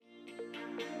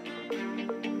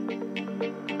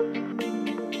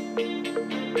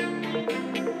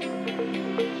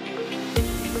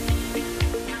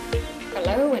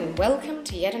welcome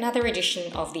to yet another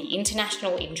edition of the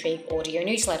International Intrigue audio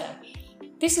newsletter.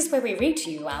 This is where we read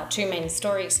to you our two main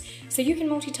stories so you can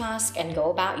multitask and go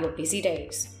about your busy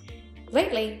days.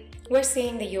 Lately, we're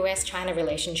seeing the US-China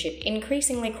relationship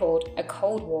increasingly called a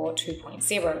Cold War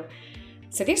 2.0.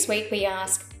 So this week we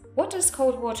ask, what does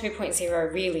Cold War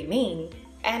 2.0 really mean,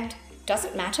 and does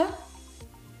it matter?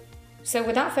 So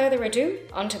without further ado,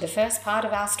 on to the first part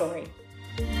of our story.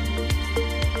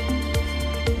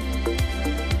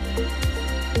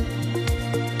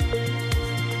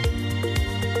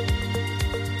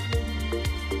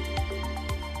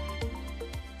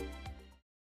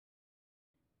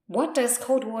 What does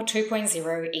Cold War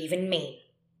 2.0 even mean?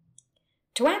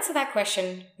 To answer that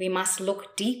question, we must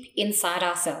look deep inside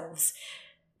ourselves.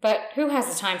 But who has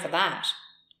the time for that?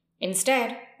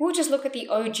 Instead, we'll just look at the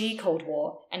OG Cold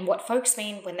War and what folks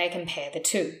mean when they compare the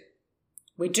two.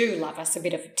 We do love us a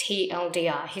bit of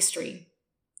TLDR history.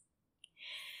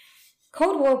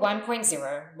 Cold War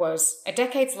 1.0 was a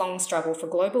decades-long struggle for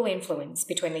global influence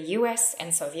between the US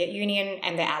and Soviet Union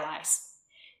and their allies.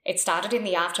 It started in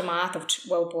the aftermath of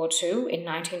World War II in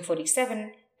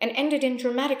 1947 and ended in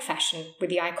dramatic fashion with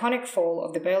the iconic fall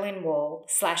of the Berlin Wall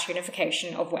 /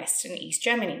 unification of West and East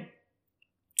Germany.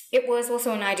 It was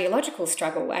also an ideological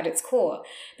struggle at its core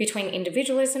between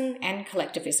individualism and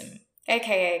collectivism,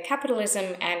 aka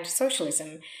capitalism and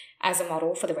socialism, as a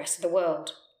model for the rest of the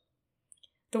world.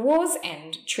 The war's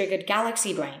end triggered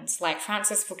galaxy brains like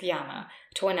Francis Fukuyama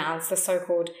to announce the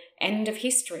so-called end of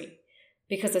history,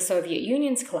 because the Soviet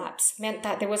Union's collapse meant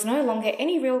that there was no longer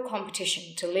any real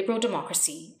competition to liberal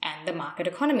democracy and the market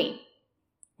economy.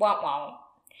 Wow.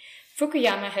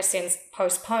 Fukuyama has since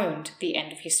postponed the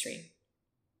end of history.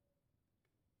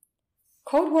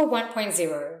 Cold War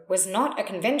 1.0 was not a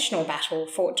conventional battle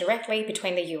fought directly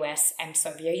between the US and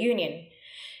Soviet Union.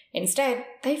 Instead,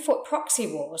 they fought proxy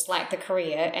wars like the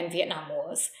Korea and Vietnam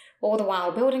Wars, all the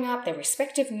while building up their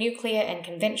respective nuclear and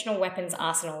conventional weapons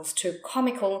arsenals to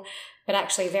comical, but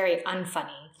actually very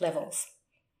unfunny levels.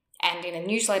 And in a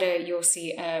newsletter, you'll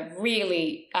see a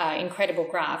really incredible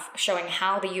graph showing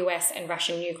how the US and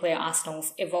Russian nuclear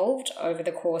arsenals evolved over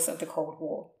the course of the Cold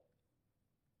War.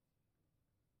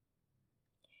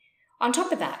 On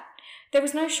top of that, there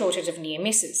was no shortage of near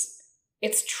misses.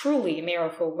 It's truly a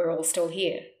miracle we're all still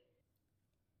here.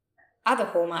 Other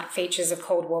hallmark features of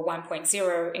Cold War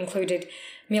 1.0 included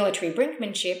military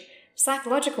brinkmanship,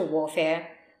 psychological warfare,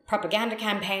 propaganda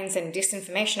campaigns and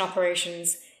disinformation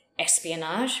operations,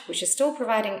 espionage, which is still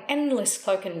providing endless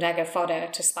cloak and dagger fodder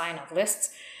to spy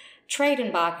novelists, trade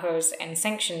embargoes and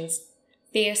sanctions,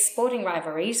 fierce sporting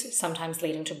rivalries, sometimes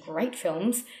leading to great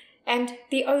films, and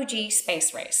the OG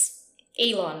space race.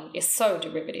 Elon is so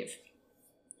derivative.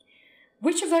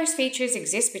 Which of those features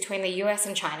exist between the US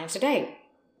and China today?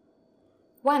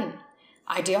 1.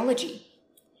 Ideology.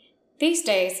 These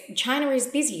days, China is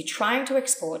busy trying to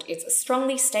export its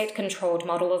strongly state-controlled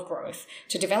model of growth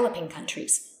to developing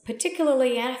countries,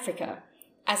 particularly Africa,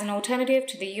 as an alternative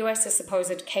to the US's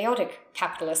supposed chaotic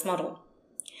capitalist model.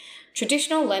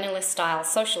 Traditional Leninist-style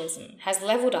socialism has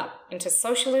leveled up into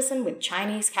socialism with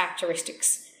Chinese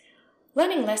characteristics.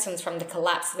 Learning lessons from the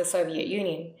collapse of the Soviet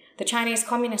Union, the Chinese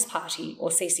Communist Party, or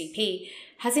CCP,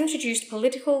 has introduced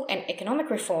political and economic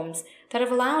reforms that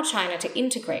have allowed China to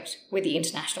integrate with the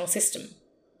international system.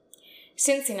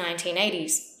 Since the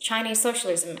 1980s, Chinese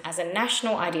socialism as a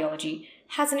national ideology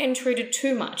hasn't intruded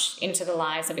too much into the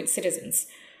lives of its citizens,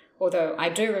 although I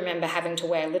do remember having to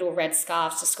wear little red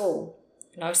scarves to school.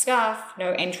 No scarf,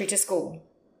 no entry to school.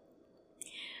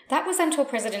 That was until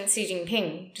President Xi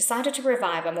Jinping decided to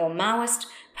revive a more Maoist,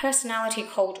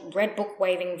 personality-cult Red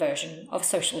Book-waving version of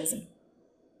socialism.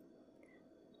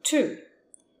 2.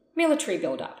 Military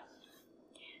build-up.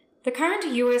 The current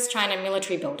US-China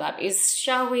military build-up is,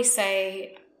 shall we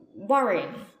say,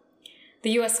 worrying.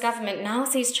 The US government now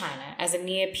sees China as a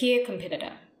near-peer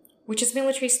competitor, which is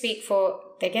military speak for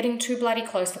they're getting too bloody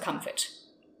close for comfort.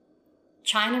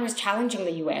 China is challenging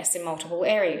the US in multiple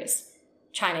areas.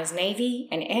 China's Navy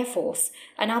and Air Force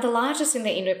are now the largest in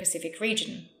the Indo-Pacific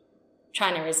region.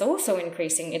 China is also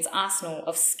increasing its arsenal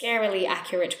of scarily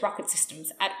accurate rocket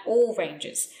systems at all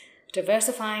ranges,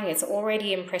 diversifying its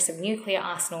already impressive nuclear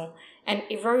arsenal and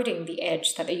eroding the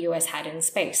edge that the US had in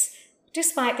space,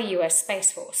 despite the US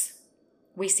Space Force.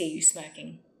 We see you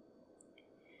smirking.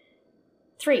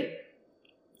 3.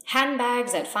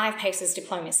 Handbags at 5 paces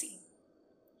diplomacy.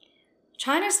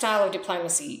 China's style of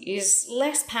diplomacy is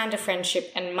less panda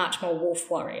friendship and much more wolf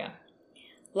warrior.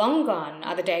 Long gone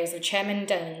are the days of Chairman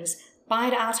Deng's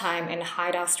bide our time and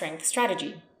hide our strength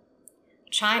strategy.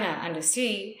 China, under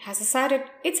Xi, has decided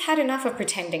it's had enough of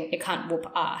pretending it can't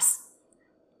whoop ass.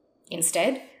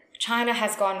 Instead, China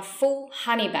has gone full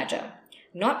honey badger,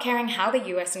 not caring how the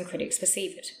US and critics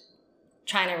perceive it.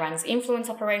 China runs influence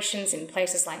operations in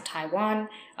places like Taiwan,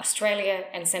 Australia,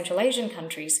 and Central Asian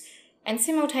countries, and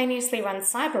simultaneously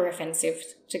runs cyber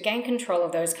offensives to gain control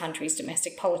of those countries'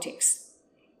 domestic politics.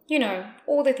 You know,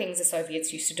 all the things the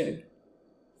Soviets used to do.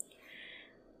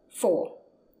 4.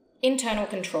 Internal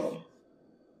control.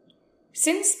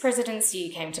 Since President Xi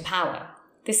came to power,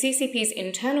 the CCP's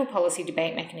internal policy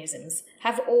debate mechanisms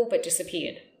have all but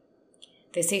disappeared.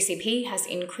 The CCP has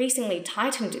increasingly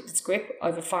tightened its grip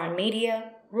over foreign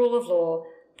media, rule of law,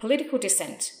 political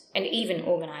dissent, and even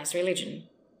organised religion.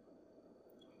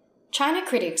 China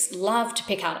critics love to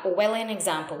pick out Orwellian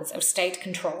examples of state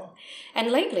control, and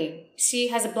lately Xi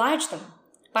has obliged them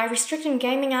by restricting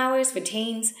gaming hours for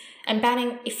teens and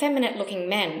banning effeminate-looking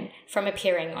men from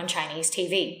appearing on Chinese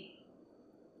TV.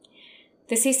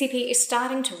 The CCP is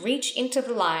starting to reach into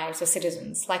the lives of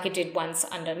citizens like it did once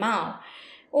under Mao,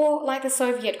 or like the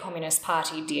Soviet Communist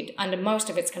Party did under most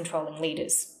of its controlling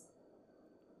leaders.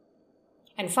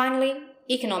 And finally,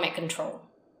 economic control.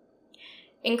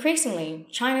 Increasingly,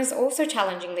 China is also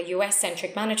challenging the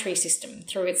US-centric monetary system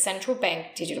through its central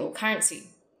bank digital currency.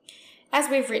 As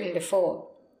we've written before,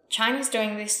 China is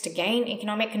doing this to gain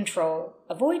economic control,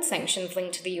 avoid sanctions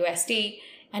linked to the USD,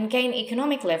 and gain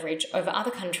economic leverage over other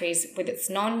countries with its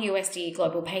non-USD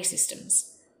global pay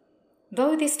systems.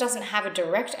 Though this doesn't have a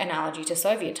direct analogy to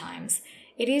Soviet times,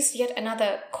 it is yet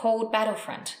another cold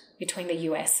battlefront between the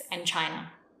US and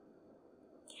China.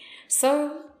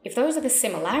 So, if those are the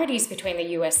similarities between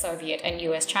the US-Soviet and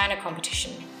US-China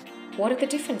competition, what are the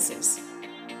differences?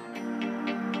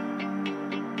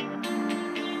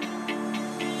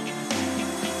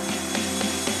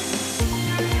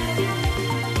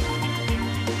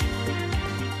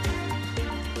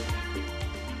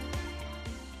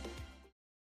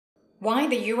 Why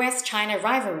the US-China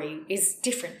rivalry is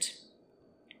different.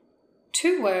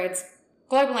 2 words: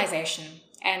 globalization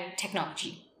and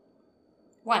technology.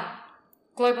 1.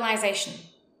 Globalization.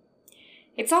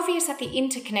 It's obvious that the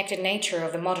interconnected nature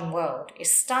of the modern world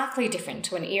is starkly different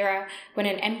to an era when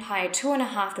an empire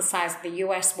 2.5 the size of the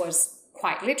US was,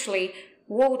 quite literally,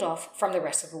 walled off from the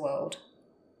rest of the world.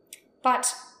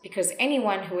 But because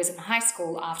anyone who is in high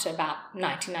school after about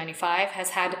 1995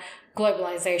 has had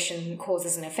globalization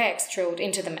causes and effects drilled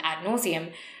into them ad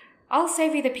nauseum, I'll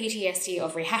save you the PTSD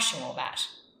of rehashing all that.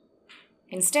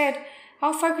 Instead,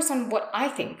 I'll focus on what I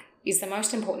think is the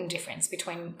most important difference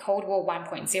between Cold War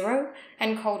 1.0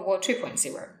 and Cold War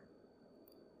 2.0.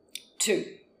 2.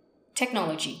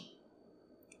 Technology.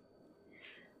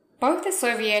 Both the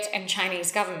Soviet and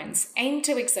Chinese governments aim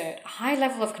to exert a high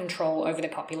level of control over their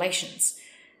populations,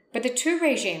 but the two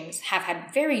regimes have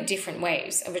had very different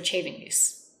ways of achieving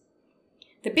this.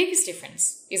 The biggest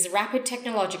difference is the rapid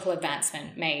technological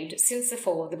advancement made since the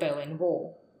fall of the Berlin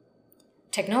Wall.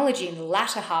 Technology in the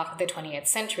latter half of the 20th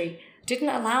century didn't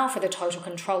allow for the total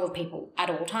control of people at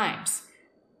all times.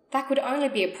 That could only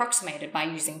be approximated by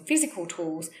using physical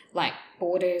tools like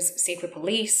borders, secret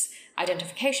police,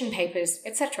 identification papers,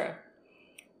 etc.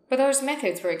 But those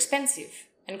methods were expensive,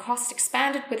 and costs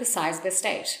expanded with the size of the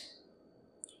state.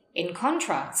 In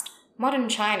contrast, modern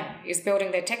China is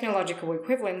building their technological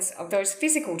equivalents of those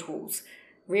physical tools: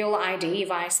 real ID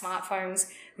via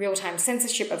smartphones, real-time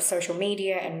censorship of social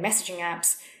media and messaging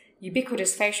apps,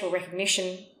 ubiquitous facial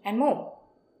recognition, and more.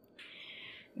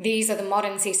 These are the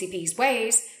modern CCP's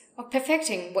ways of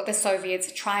perfecting what the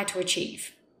Soviets tried to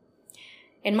achieve.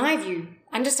 In my view,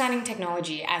 understanding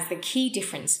technology as the key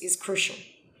difference is crucial.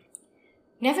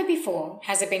 Never before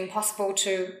has it been possible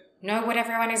to know what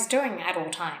everyone is doing at all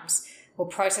times, or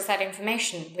process that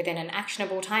information within an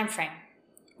actionable timeframe,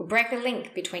 or break the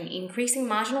link between increasing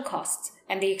marginal costs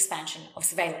and the expansion of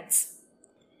surveillance.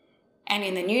 And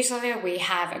in the newsletter, we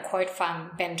have a quote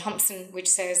from Ben Thompson, which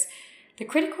says, "The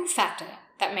critical factor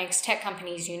that makes tech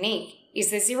companies unique is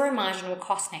the zero marginal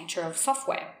cost nature of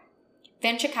software.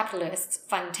 Venture capitalists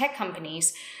fund tech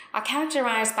companies are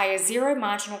characterized by a zero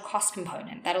marginal cost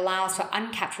component that allows for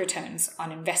uncapped returns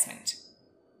on investment."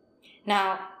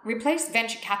 Now, replace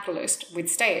venture capitalist with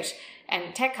state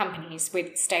and tech companies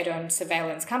with state-owned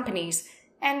surveillance companies,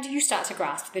 and you start to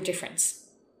grasp the difference.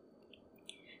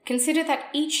 Consider that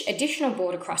each additional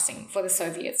border crossing for the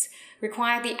Soviets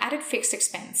required the added fixed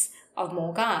expense of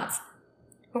more guards.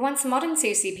 But once modern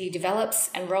CCP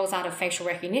develops and rolls out a facial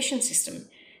recognition system,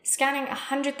 scanning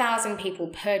 100,000 people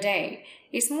per day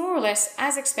is more or less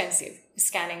as expensive as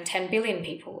scanning 10 billion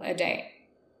people a day.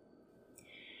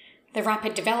 The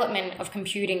rapid development of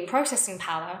computing processing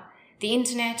power, the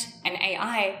internet, and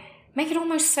AI make it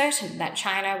almost certain that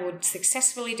China would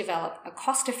successfully develop a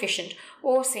cost-efficient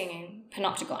all-seeing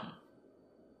panopticon.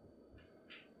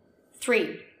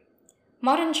 3.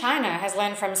 Modern China has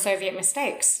learned from Soviet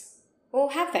mistakes.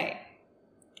 Or have they?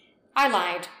 I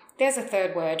lied. There's a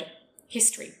third word: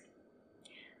 history.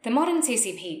 The modern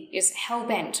CCP is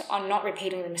hell-bent on not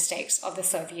repeating the mistakes of the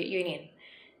Soviet Union.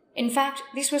 In fact,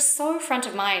 this was so front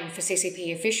of mind for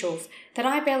CCP officials that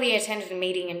I barely attended a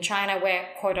meeting in China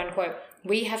where, quote-unquote,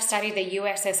 "we have studied the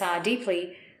USSR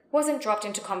deeply," wasn't dropped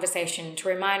into conversation to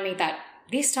remind me that,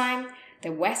 this time,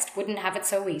 the West wouldn't have it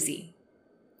so easy.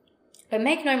 But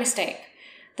make no mistake,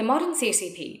 the modern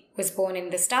CCP was born in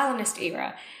the Stalinist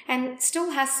era and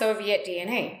still has Soviet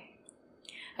DNA.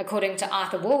 According to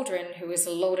Arthur Waldron, who is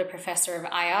a Lauder Professor of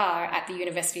IR at the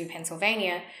University of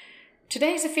Pennsylvania,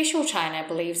 today's official China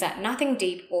believes that nothing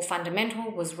deep or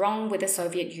fundamental was wrong with the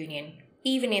Soviet Union,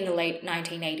 even in the late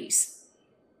 1980s.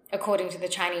 According to the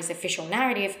Chinese official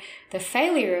narrative, the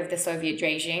failure of the Soviet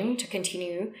regime to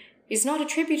continue is not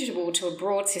attributable to a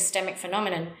broad systemic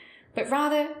phenomenon, but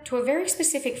rather to a very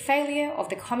specific failure of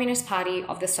the Communist Party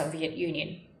of the Soviet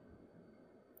Union.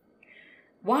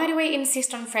 Why do we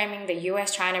insist on framing the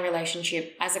US-China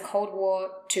relationship as a Cold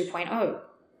War 2.0?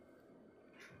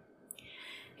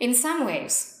 In some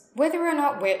ways, whether or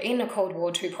not we're in a Cold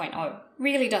War 2.0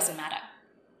 really doesn't matter.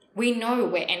 We know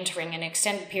we're entering an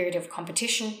extended period of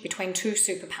competition between two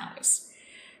superpowers.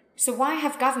 So why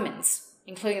have governments,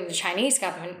 including the Chinese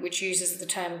government, which uses the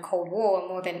term Cold War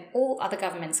more than all other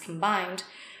governments combined,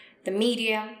 the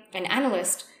media and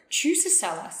analysts, choose to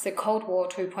sell us the Cold War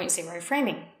 2.0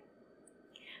 framing?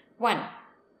 1.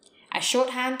 A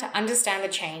shorthand to understand the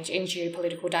change in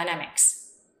geopolitical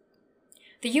dynamics.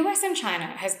 The US and China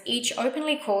has each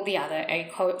openly called the other a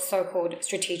so-called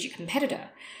strategic competitor,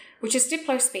 which is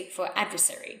Diplo speak for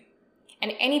adversary,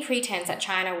 and any pretense that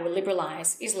China will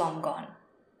liberalize is long gone.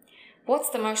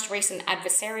 What's the most recent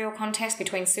adversarial contest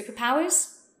between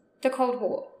superpowers? The Cold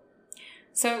War.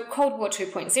 So Cold War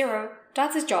 2.0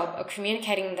 does its job of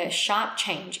communicating the sharp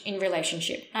change in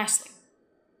relationship nicely.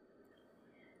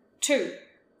 2.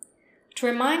 To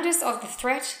remind us of the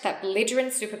threat that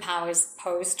belligerent superpowers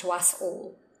pose to us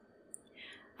all.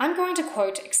 I'm going to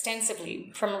quote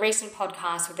extensively from a recent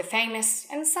podcast with the famous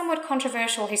and somewhat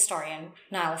controversial historian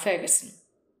Niall Ferguson.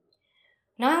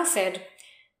 Niall said,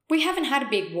 "We haven't had a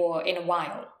big war in a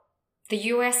while. The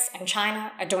US and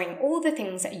China are doing all the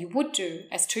things that you would do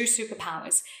as two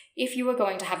superpowers if you were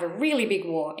going to have a really big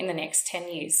war in the next 10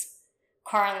 years.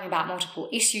 Quarreling about multiple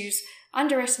issues,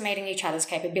 underestimating each other's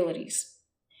capabilities.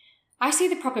 I see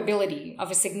the probability of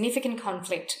a significant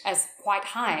conflict as quite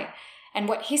high, and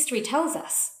what history tells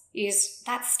us is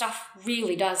that stuff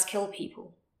really does kill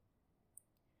people."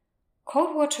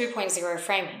 Cold War 2.0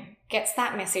 framing gets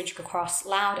that message across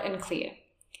loud and clear,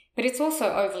 but it's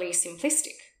also overly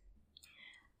simplistic.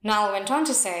 Niall went on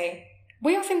to say,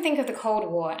 "We often think of the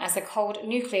Cold War as a cold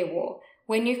nuclear war,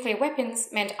 where nuclear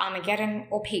weapons meant Armageddon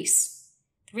or peace.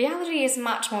 The reality is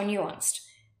much more nuanced.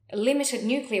 A limited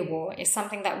nuclear war is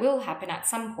something that will happen at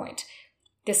some point.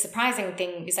 The surprising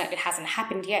thing is that it hasn't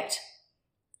happened yet.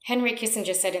 Henry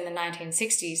Kissinger said in the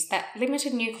 1960s that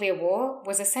limited nuclear war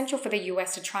was essential for the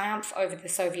US to triumph over the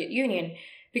Soviet Union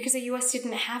because the US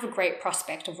didn't have a great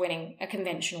prospect of winning a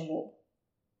conventional war."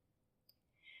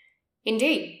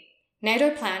 Indeed,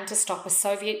 NATO planned to stop a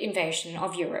Soviet invasion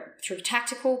of Europe through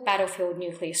tactical battlefield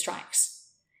nuclear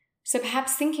strikes. So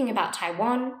perhaps thinking about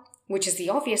Taiwan, which is the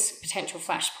obvious potential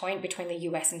flashpoint between the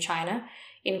US and China,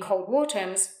 in Cold War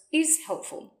terms, is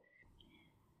helpful.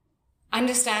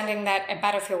 Understanding that a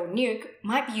battlefield nuke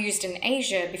might be used in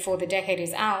Asia before the decade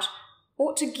is out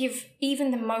ought to give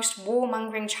even the most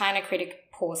warmongering China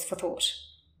critic pause for thought.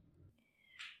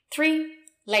 3.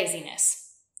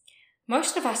 Laziness.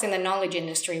 Most of us in the knowledge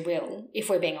industry will, if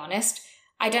we're being honest,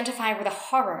 identify with the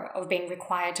horror of being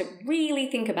required to really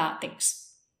think about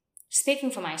things.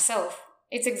 Speaking for myself,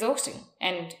 it's exhausting,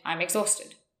 and I'm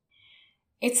exhausted.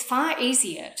 It's far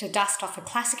easier to dust off a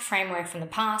classic framework from the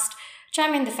past,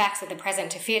 jam in the facts of the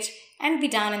present to fit, and be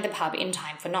down in the pub in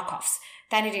time for knockoffs,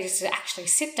 than it is to actually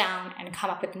sit down and come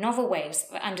up with novel ways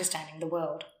of understanding the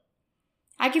world.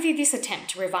 I give you this attempt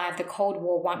to revive the Cold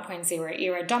War 1.0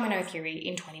 era domino theory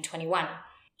in 2021.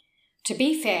 To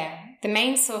be fair, the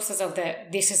main sources of the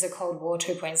 "this is a Cold War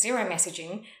 2.0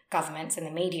 messaging, governments and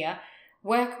the media,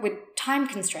 work with time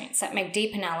constraints that make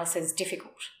deep analysis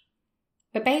difficult.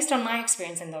 But based on my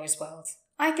experience in those worlds,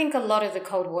 I think a lot of the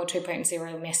Cold War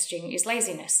 2.0 messaging is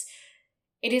laziness.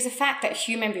 It is a fact that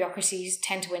human bureaucracies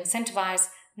tend to incentivize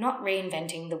not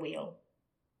reinventing the wheel.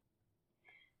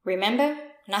 Remember,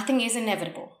 nothing is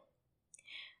inevitable.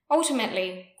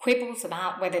 Ultimately, quibbles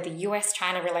about whether the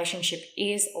US-China relationship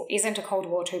is or isn't a Cold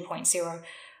War 2.0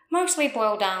 mostly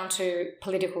boil down to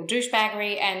political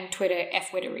douchebaggery and Twitter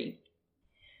F-wittery.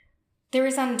 There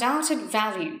is undoubted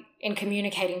value in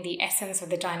communicating the essence of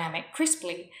the dynamic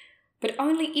crisply, but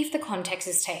only if the context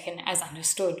is taken as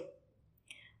understood.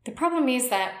 The problem is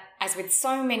that, as with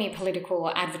so many political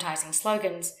or advertising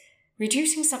slogans,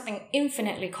 reducing something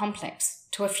infinitely complex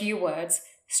to a few words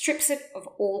strips it of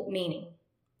all meaning.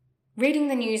 Reading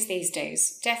the news these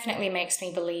days definitely makes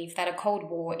me believe that a Cold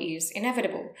War is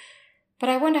inevitable, but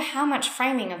I wonder how much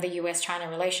framing of the US-China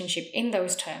relationship in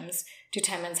those terms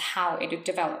determines how it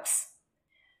develops.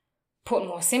 Put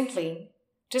more simply,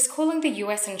 does calling the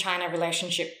US and China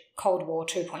relationship Cold War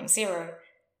 2.0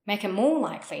 make it more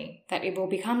likely that it will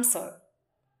become so?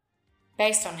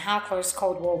 Based on how close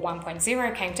Cold War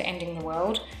 1.0 came to ending the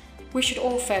world, we should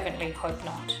all fervently hope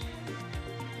not.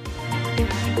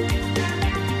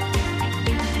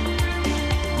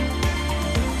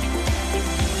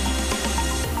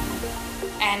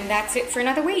 And that's it for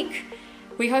another week.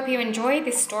 We hope you enjoyed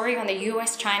this story on the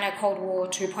US-China Cold War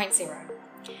 2.0.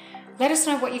 Let us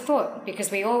know what you thought, because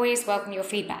we always welcome your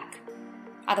feedback.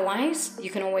 Otherwise, you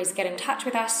can always get in touch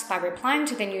with us by replying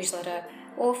to the newsletter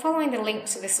or following the link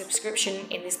to the subscription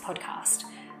in this podcast,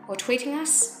 or tweeting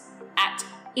us at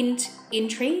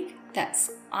intrigue,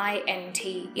 that's INT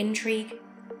intrigue.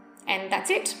 And that's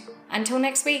it. Until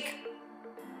next week.